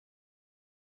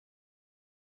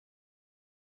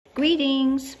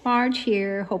Greetings, Marge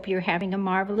here. Hope you're having a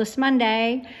marvelous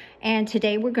Monday. And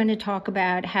today we're going to talk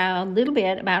about a little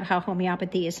bit about how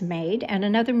homeopathy is made. And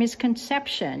another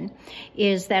misconception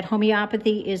is that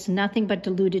homeopathy is nothing but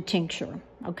diluted tincture.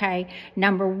 Okay,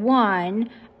 number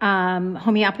one,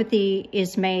 homeopathy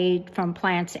is made from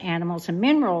plants, animals, and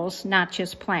minerals, not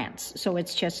just plants. So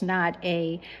it's just not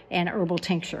an herbal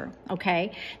tincture,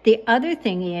 okay? The other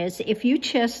thing is, if you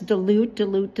just dilute,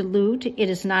 it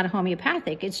is not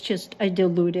homeopathic. It's just a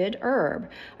diluted herb,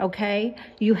 okay?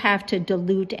 You have to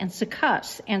dilute and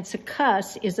succuss. And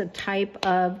succuss is a type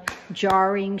of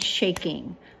jarring,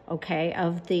 shaking, okay,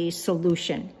 of the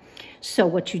solution. So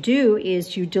what you do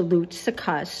is you dilute,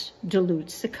 succuss,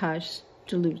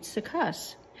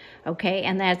 okay,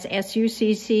 and that's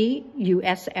S-U-C-C-U-S-S,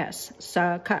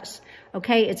 succuss,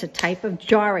 okay? It's a type of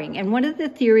jarring, and one of the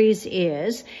theories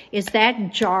is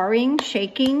that jarring,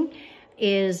 shaking,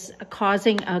 is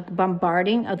causing a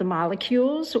bombarding of the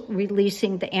molecules,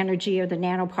 releasing the energy or the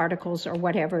nanoparticles or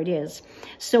whatever it is.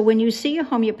 So when you see a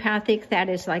homeopathic that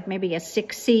is like maybe a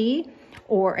 6C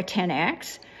or a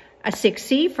 10X, a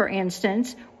 6C, for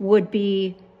instance, would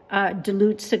be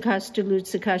dilute,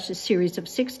 succuss, a series of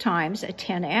 6 times. A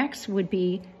 10X would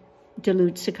be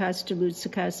dilute,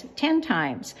 succuss 10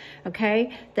 times,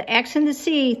 okay? The X and the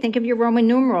C, think of your Roman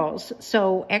numerals.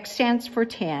 So X stands for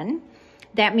 10.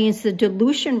 That means the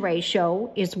dilution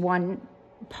ratio is 1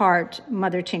 part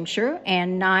mother tincture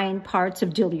and 9 parts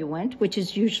of diluent, which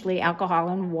is usually alcohol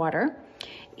and water.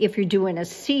 If you're doing a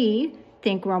C,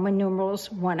 think Roman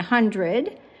numerals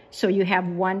 100. So you have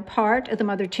 1 part of the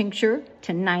mother tincture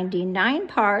to 99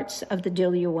 parts of the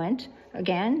diluent,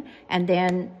 again, and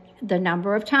then the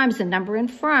number of times, the number in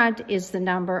front is the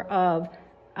number of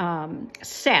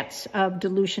sets of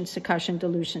dilution,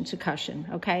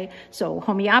 succussion, okay? So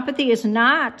homeopathy is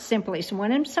not simply, so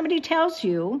when somebody tells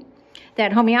you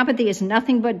that homeopathy is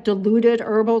nothing but diluted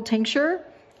herbal tincture,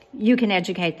 you can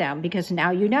educate them because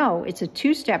now you know it's a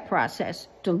 2-step process,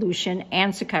 dilution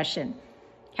and succussion.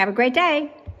 Have a great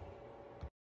day.